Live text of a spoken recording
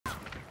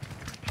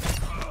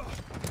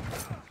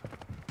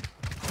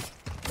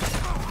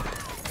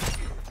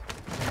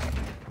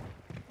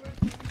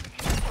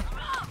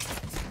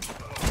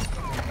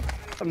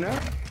him now.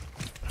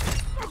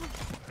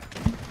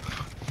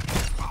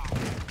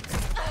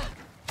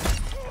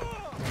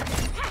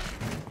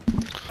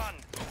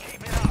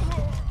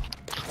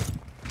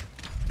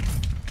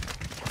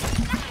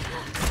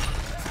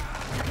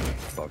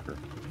 Fucker.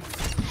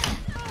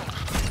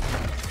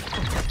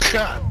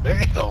 God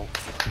damn.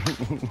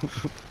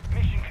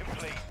 Mission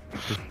complete.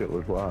 This shit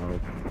was wild.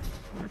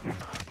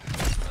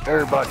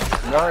 Everybody.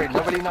 Alright,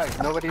 nobody nice,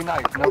 nobody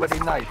nice, nobody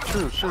nice.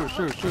 Shoot.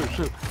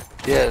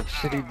 Yeah,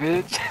 shitty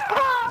bitch.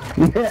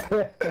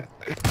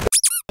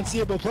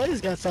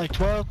 UnseeablePlays got like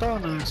 12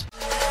 dollars.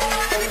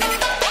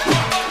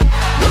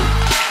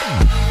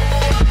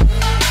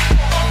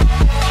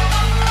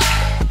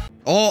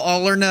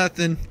 All or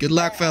nothing. Good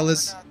luck,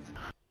 fellas.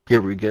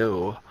 Here we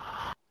go.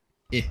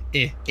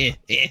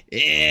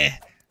 Eh.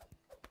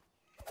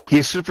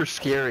 He's super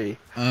scary.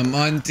 I'm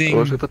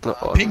hunting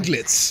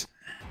piglets.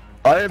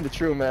 I am the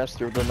true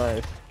master of the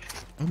knife.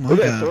 Oh my Look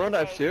at god. throw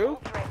knife too?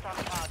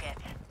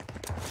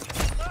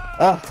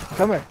 Ah,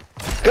 come here.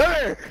 Come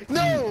here!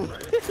 No!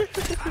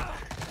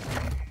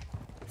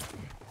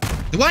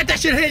 What? That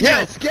shit hit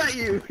Yes, got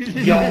you!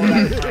 Yo.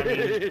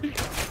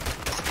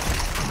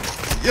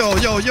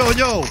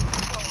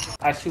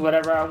 I see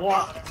whatever I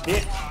want,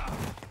 bitch.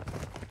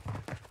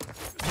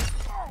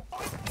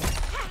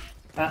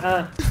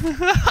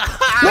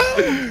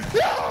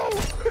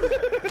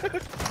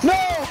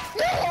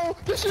 No!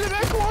 This should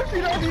have been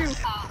walking on you!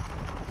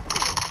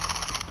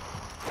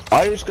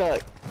 I just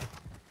got...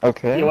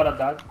 Okay. Yo, what up,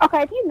 dog?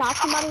 Okay, if you knock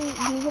somebody,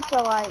 use it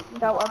to like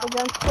go up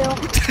against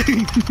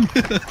you.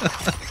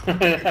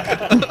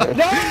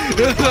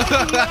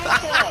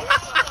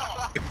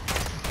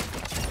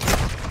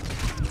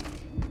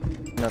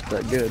 Not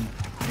that good.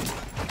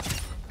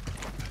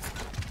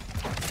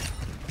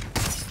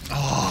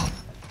 Oh.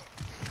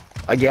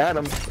 I got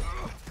him.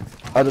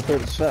 I just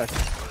heard it suck.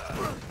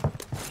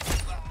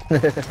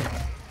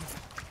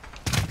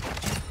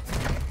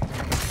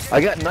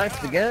 I got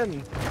knifed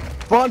again.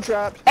 Spawn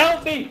trapped.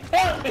 Help me! I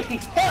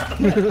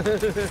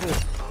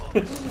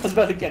was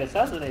about to get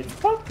assassinated.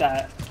 Fuck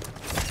that.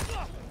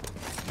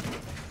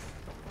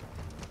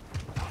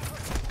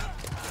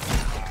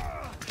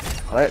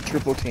 I got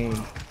triple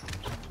team.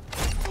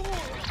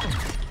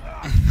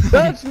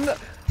 That's not.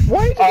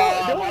 Why did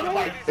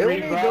it only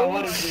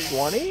go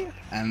 20?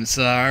 I'm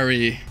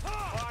sorry.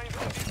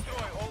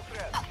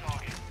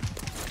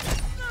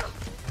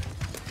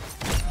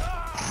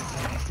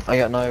 I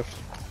got knifed.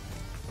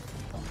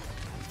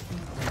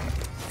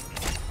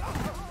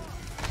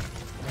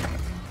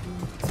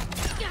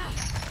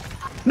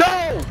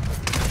 No!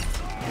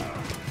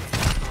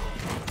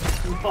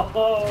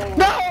 Oh.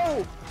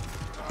 No!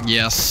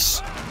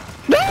 Yes.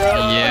 No!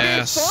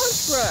 Yes.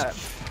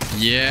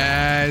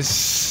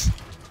 Yes.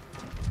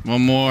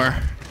 One more.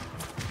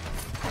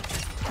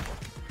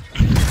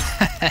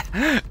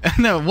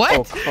 No, what?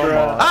 Oh, come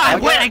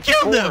on. Wait, I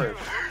killed him!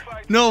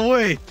 No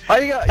way! You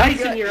got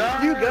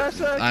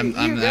Sacky.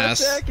 I'm the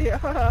ass.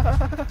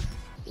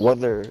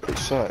 Weather, it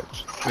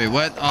sucks. Wait,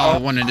 what? Oh,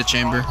 one in the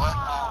chamber.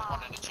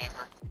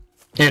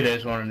 It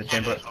is one in the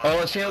chamber.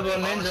 Oh,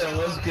 UnseeableNinja,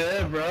 what's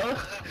good, bro?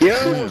 Yo,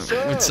 what's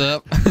up? What's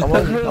up? That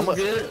was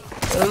good,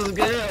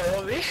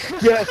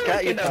 homie. Yes,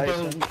 got you,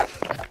 Tyson.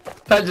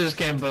 I just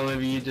can't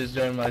believe you just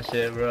joined my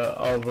shit, bro.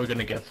 Oh, we're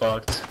gonna get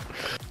fucked.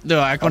 No,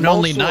 I can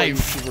only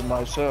knife. I'm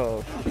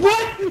myself.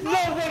 What?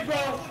 No way,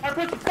 bro! I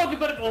pressed the fucking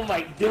button. Oh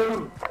my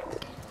dude.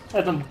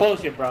 That's some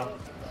bullshit, bro.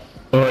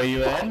 Where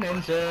you at,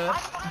 Ninja?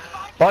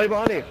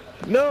 Bonnie.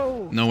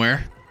 No.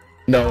 Nowhere.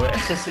 No way.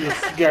 Sensei is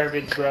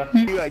garbage, bro.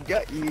 I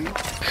got you.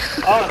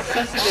 Oh,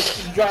 Sensei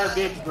is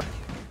garbage, bro.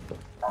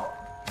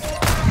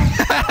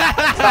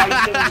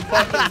 Tyson, you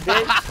fucking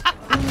bitch.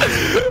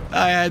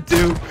 I had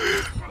to.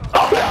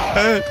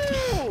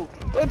 Oh,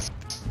 let's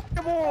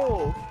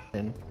go.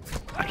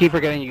 I keep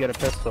forgetting you get a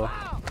pistol.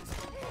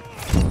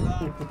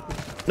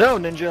 No,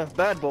 Ninja,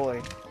 bad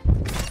boy.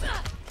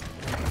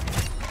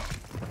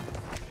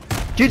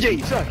 GG,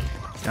 you suck.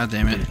 God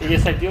damn it.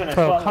 Yes, I do, and I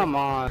Bro, fuck. come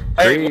on.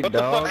 Hey, what the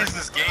fuck is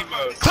this game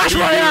mode? Clash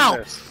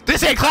Royale!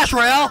 This ain't Clash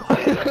Royale!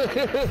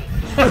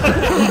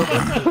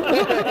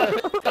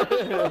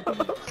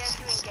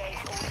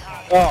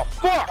 Oh,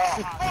 fuck!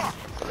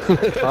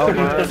 Oh,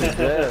 my head is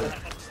dead.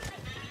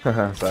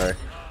 Sorry.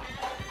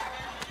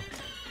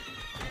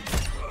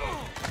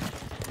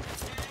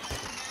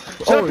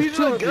 Stop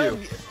using a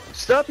gun!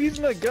 Stop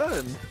using a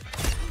gun!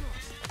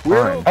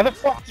 Fine. How the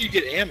fuck do you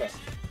get ammo?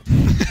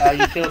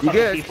 You kill You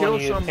gotta people kill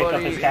and you pick up somebody a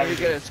and you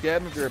scavenger. get a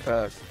scavenger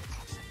pack.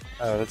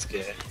 Oh, that's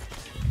good.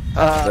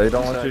 They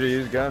don't want you to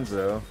use guns,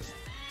 though.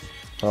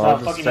 Oh, I'll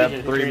just fucking stab use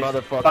it. 3 Fuck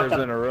motherfuckers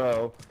them. in a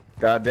row.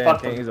 Goddamn,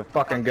 Fuck can't them. use a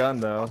fucking gun,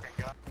 though.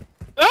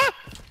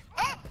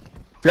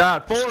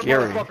 God, 4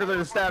 Scary. motherfuckers that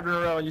are stabbed in a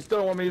row and you still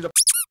don't want me to use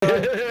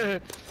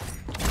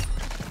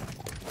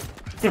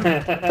a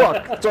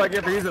fuck, that's what I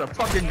get for using a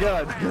fucking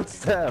gun. Get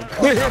stabbed.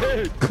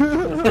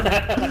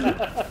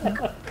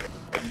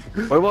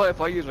 Wait, well, if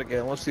I use a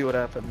gun, let's see what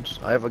happens.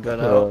 I have a gun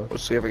out.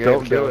 Let's see if I can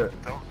Don't do kill it.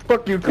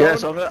 Fuck you, Cole.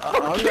 Yes, I'm gonna.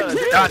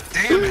 God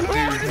damn it, dude.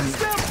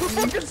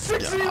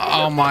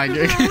 Oh my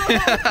god.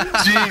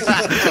 Jesus.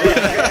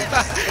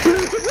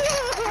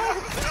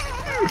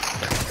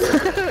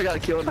 I gotta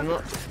kill him.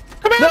 No,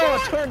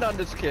 I turned on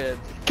this kid.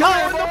 Kill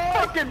him in the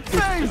fucking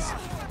face!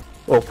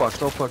 Oh fuck,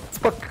 oh fuck,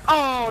 fuck.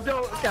 Oh,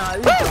 no, God,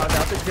 you got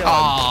out the gun.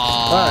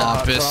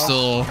 Aw,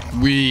 pistol.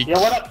 Weak. Yeah,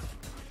 what up?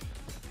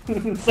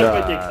 Suck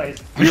my dick face.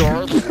 You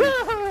are.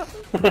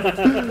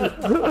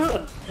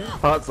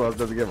 Hot sauce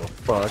doesn't give a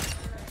fuck.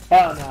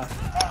 Hell no.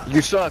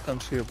 You suck,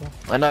 Unseeable.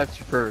 I knifed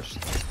you first,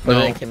 but No.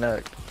 I didn't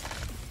connect.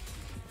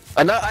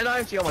 I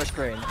knifed you on my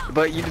screen,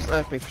 but you just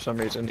knifed me for some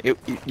reason.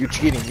 You're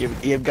cheating. You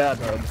have God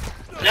mode.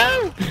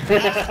 No!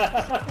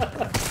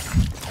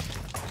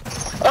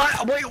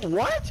 Wait,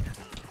 what?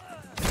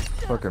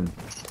 Fucking.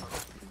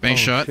 Bank Oh,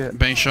 shot. shit.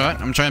 Bank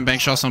shot. I'm trying to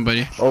bank shot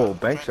somebody. Oh,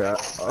 bank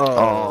shot.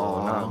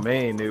 Oh, not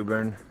me,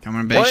 Newburn. I'm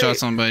gonna bank shot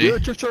somebody. You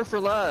took short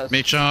for last.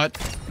 Bank shot.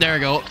 There we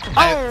go.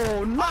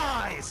 Oh,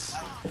 nice!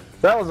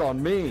 That was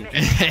on me.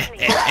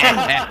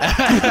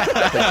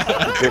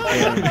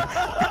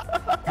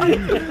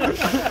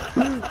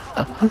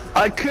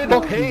 I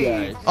couldn't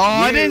pay. Oh,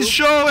 I didn't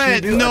show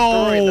it.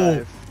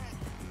 No.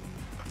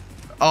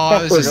 Oh,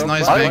 this is a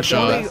nice bank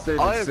shot. I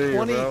have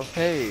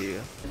 20K.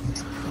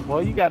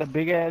 Well, you got a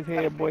big ass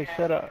head, boy.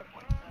 Shut up.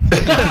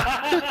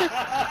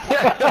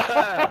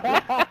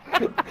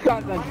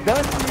 Got the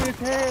dusty as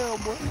hell,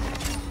 boy.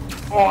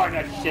 Oh, I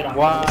got shit on.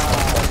 Wow.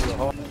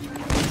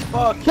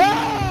 Fuck you!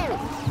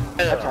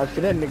 That's how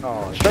shit that nigga.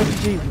 Oh, straight to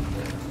Jesus.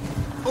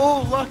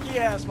 Oh, lucky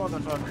ass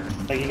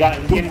motherfucker. Like you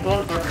getting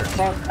close or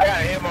fuck? I got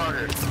a hit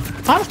marker.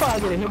 How the fuck I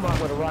get a hit mark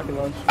with a rocket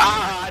launcher?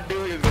 Ah, I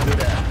knew he was gonna do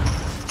that.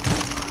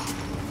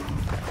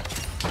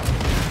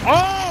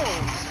 Oh!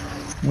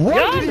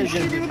 What? Let's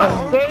need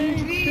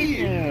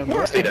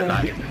a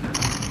knife.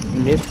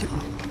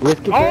 Let's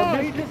get Oh,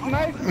 that he just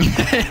knifed me.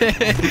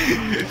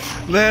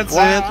 That's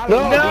it. No!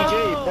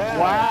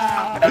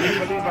 Wow.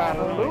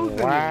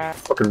 Wow.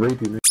 Fucking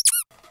rapey me.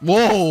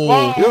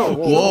 Whoa.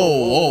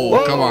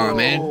 Whoa. Come on,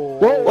 man.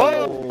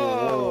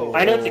 Whoa!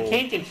 I know it's a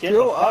kink and shit,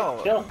 but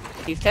fuck, chill.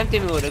 He's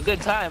tempting me with a good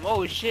time.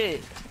 Oh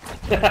shit.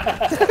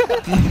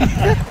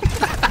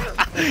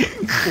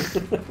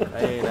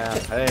 Hey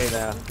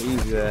now,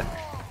 easy there.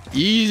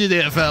 Easy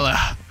there,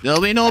 fella.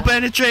 There'll be no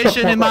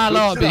penetration in my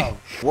lobby.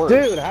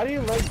 Dude, how do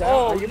you like that?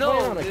 Oh Are you playing no,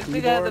 on a this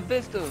nigga has a keyboard?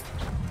 pistol.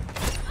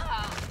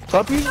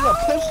 Stop using a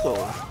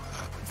pistol.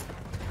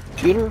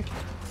 Cheater.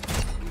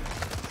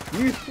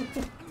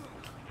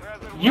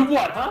 You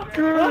what, huh?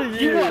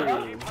 You what,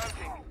 huh?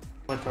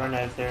 What's our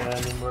nice there,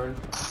 anymore?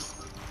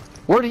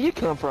 Where do you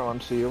come from,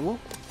 Unseeable?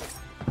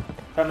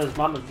 From his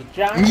mama's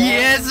vagina.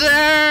 Yes,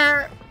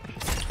 sir.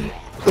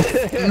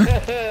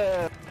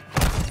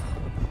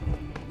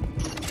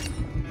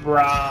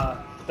 Bruh,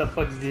 the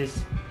fuck's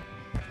this?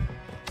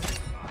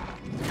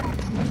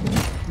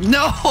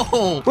 No.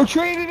 We're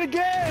trading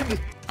again!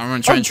 I'm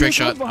gonna try a trick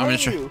shot. I'm gonna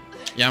try.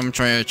 Yeah, I'm gonna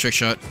try a trick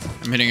shot.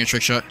 I'm hitting a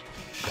trick shot.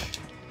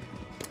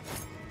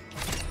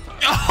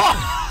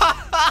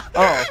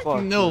 Oh,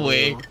 fuck. No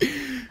way.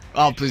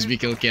 Oh, please be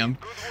kill cam.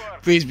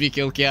 Please be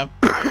kill cam.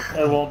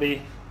 It won't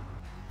be.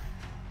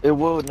 It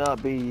will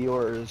not be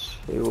yours.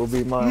 It will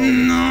be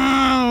mine.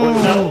 No.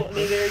 No,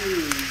 neither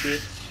you,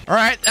 bitch.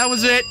 Alright, that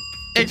was it.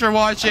 Thanks for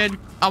watching.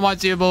 I'm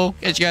Unseeable.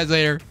 Catch you guys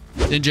later.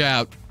 Ninja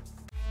out.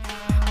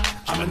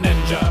 I'm a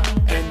ninja,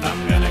 and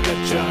I'm gonna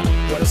get ya.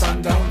 Where the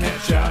sun don't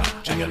hit ya,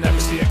 and you'll never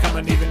see it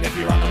coming. Even if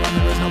you're on the run,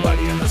 there is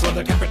nobody in this world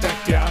that can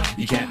protect ya.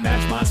 You can't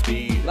match my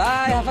speed.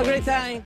 Bye, have a great time.